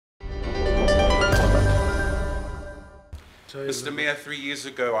Mr. Mayor, 3 years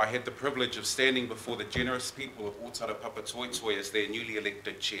ago I had the privilege of standing before the generous people of Otara Papatoetoe as their newly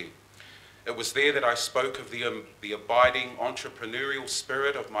elected chair. It was there that I spoke of the abiding entrepreneurial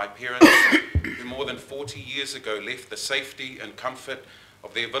spirit of my parents who more than 40 years ago left the safety and comfort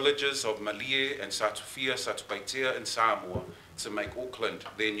of their villages of Malie and Satufia, Satupaitea in Samoa to make Auckland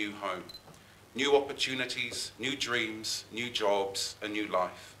their new home. New opportunities, new dreams, new jobs, a new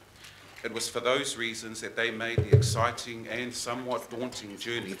life. It was for those reasons that they made the exciting and somewhat daunting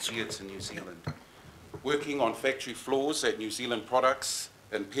journey here to New Zealand. Working on factory floors at New Zealand Products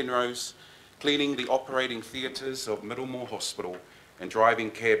in Penrose, cleaning the operating theatres of Middlemore Hospital, and driving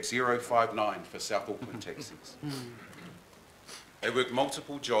cab 059 for South Auckland taxis. They worked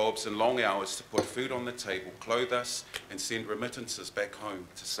multiple jobs and long hours to put food on the table, clothe us, and send remittances back home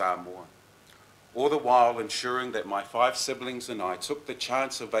to Samoa. All the while ensuring that my 5 siblings and I took the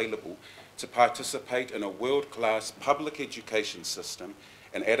chance available to participate in a world-class public education system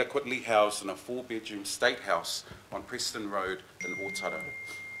and adequately housed in a 4-bedroom state house on Preston Road in Otara.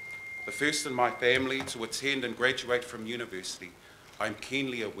 The first in my family to attend and graduate from university, I am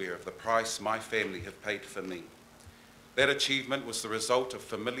keenly aware of the price my family have paid for me. That achievement was the result of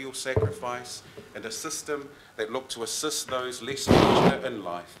familial sacrifice and a system that looked to assist those less fortunate in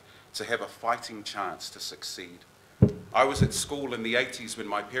life to have a fighting chance to succeed. I was at school in the 80s when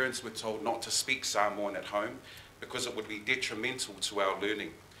my parents were told not to speak Samoan at home because it would be detrimental to our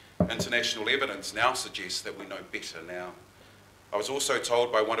learning. International evidence now suggests that we know better now. I was also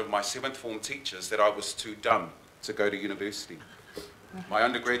told by one of my 7th form teachers that I was too dumb to go to university. My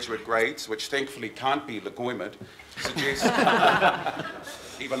undergraduate grades, which thankfully can't be legitimate, suggest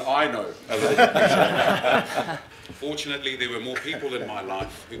even I know a little bit better. Fortunately, there were more people in my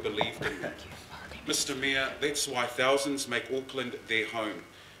life who believed in me. Mr. Mayor, that's why thousands make Auckland their home,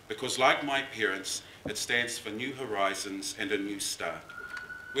 because like my parents, it stands for new horizons and a new start.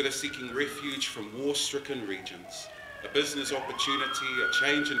 Whether seeking refuge from war-stricken regions, a business opportunity, a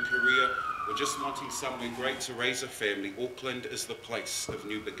change in career, or just wanting somewhere great to raise a family, Auckland is the place of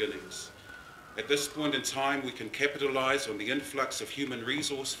new beginnings. At this point in time, we can capitalise on the influx of human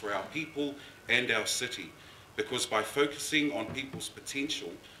resource for our people and our city, because by focusing on people's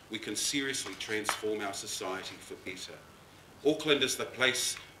potential, we can seriously transform our society for better. Auckland is the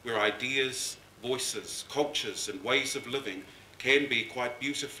place where ideas, voices, cultures, and ways of living can be quite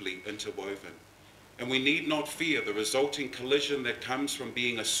beautifully interwoven. And we need not fear the resulting collision that comes from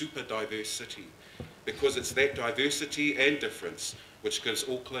being a super diverse city, because it's that diversity and difference which gives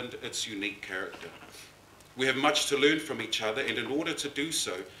Auckland its unique character. We have much to learn from each other, and in order to do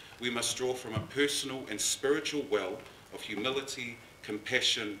so, we must draw from a personal and spiritual well of humility,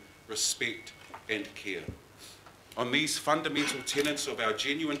 compassion, respect, and care. On these fundamental tenets of our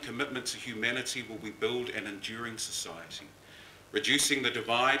genuine commitment to humanity will we build an enduring society, reducing the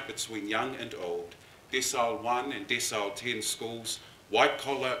divide between young and old, decile 1 and decile 10 schools, white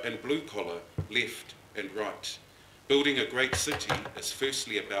collar and blue collar, left and right. Building a great city is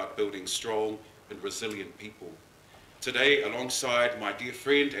firstly about building strong and resilient people. Today, alongside my dear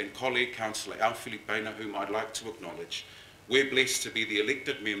friend and colleague, Councillor Filipina, whom I'd like to acknowledge, we're blessed to be the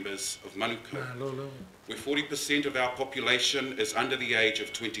elected members of Manukau, where 40% of our population is under the age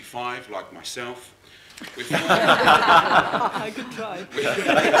of 25, like myself. I could try.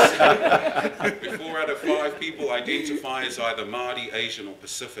 Where 4 out of 5 people identify as either Māori, Asian or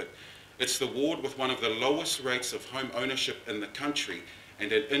Pacific. It's the ward with one of the lowest rates of home ownership in the country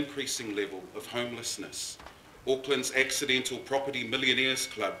and an increasing level of homelessness. Auckland's Accidental Property Millionaires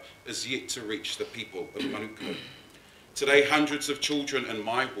Club is yet to reach the people of Manukau. Today, hundreds of children in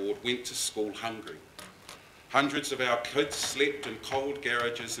my ward went to school hungry. Hundreds of our kids slept in cold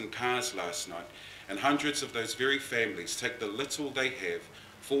garages and cars last night, and hundreds of those very families take the little they have,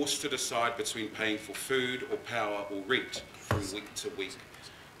 forced to decide between paying for food or power or rent from week to week.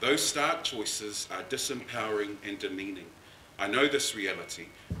 Those stark choices are disempowering and demeaning. I know this reality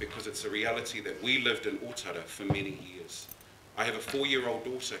because it's a reality that we lived in Otara for many years. I have a 4-year-old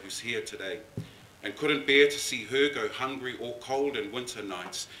daughter who's here today and couldn't bear to see her go hungry or cold in winter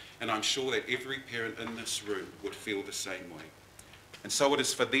nights, and I'm sure that every parent in this room would feel the same way. And so it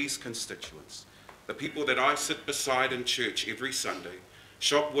is for these constituents, the people that I sit beside in church every Sunday,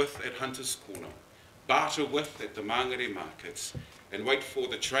 shop with at Hunter's Corner, barter with at the Mangere markets, and wait for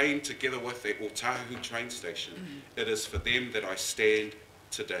the train together with at Otahu train station. It is for them that I stand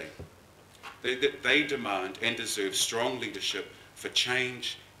today. They demand and deserve strong leadership for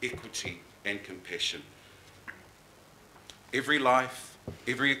change, equity, and compassion. Every life,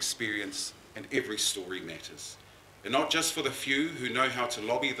 every experience, and every story matters. And not just for the few who know how to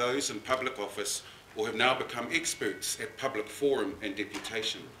lobby those in public office or have now become experts at public forum and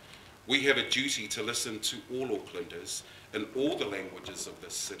deputation, we have a duty to listen to all Aucklanders in all the languages of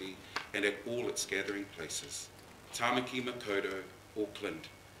this city and at all its gathering places. Tāmaki Makaurau, Auckland,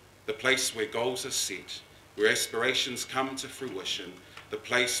 the place where goals are set, where aspirations come to fruition, the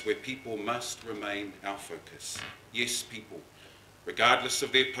place where people must remain our focus. Yes, people, regardless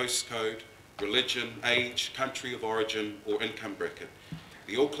of their postcode, religion, age, country of origin, or income bracket.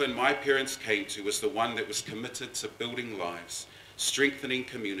 The Auckland my parents came to was the one that was committed to building lives, strengthening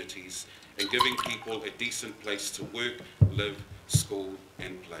communities, and giving people a decent place to work, live, school,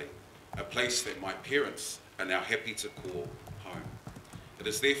 and play. A place that my parents are now happy to call home. It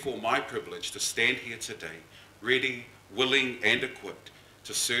is therefore my privilege to stand here today, ready, willing, and equipped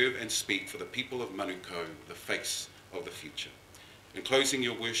to serve and speak for the people of Manukau, the face of the future. In closing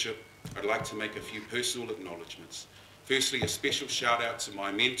your worship, I'd like to make a few personal acknowledgements. Firstly, a special shout out to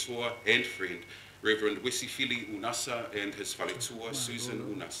my mentor and friend, Reverend Wesifili Unasa and his whaletua, Susan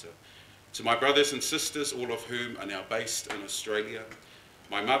Unasa. To my brothers and sisters, all of whom are now based in Australia,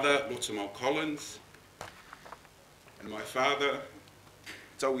 my mother, Efeso Collins, and my father,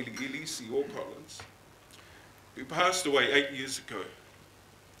 Tawili Collins, who passed away 8 years ago.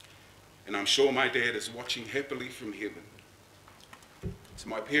 And I'm sure my dad is watching happily from heaven. To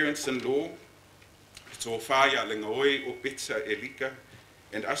my parents-in-law, to Whāia Lengaoi o Betsa Elika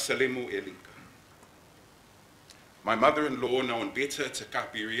and Asalemo Elika. My mother-in-law, known better to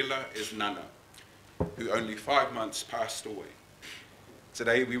Kapirila as Nana, who only 5 months passed away.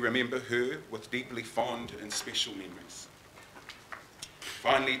 Today we remember her with deeply fond and special memories.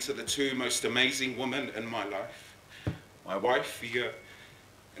 Finally, to the two most amazing women in my life, my wife Fia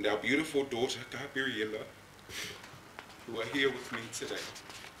and our beautiful daughter Kapirila, who are here with me today.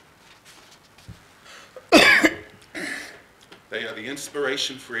 They are the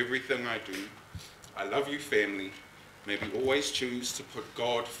inspiration for everything I do. I love you, family. May we always choose to put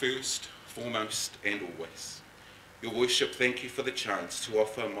God first, foremost, and always. Your worship, thank you for the chance to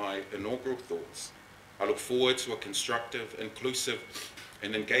offer my inaugural thoughts. I look forward to a constructive, inclusive,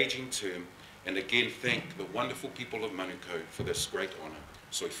 and engaging term, and again thank the wonderful people of Manukau for this great honour.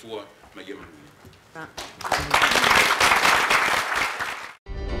 Soifua, mai ia manuia.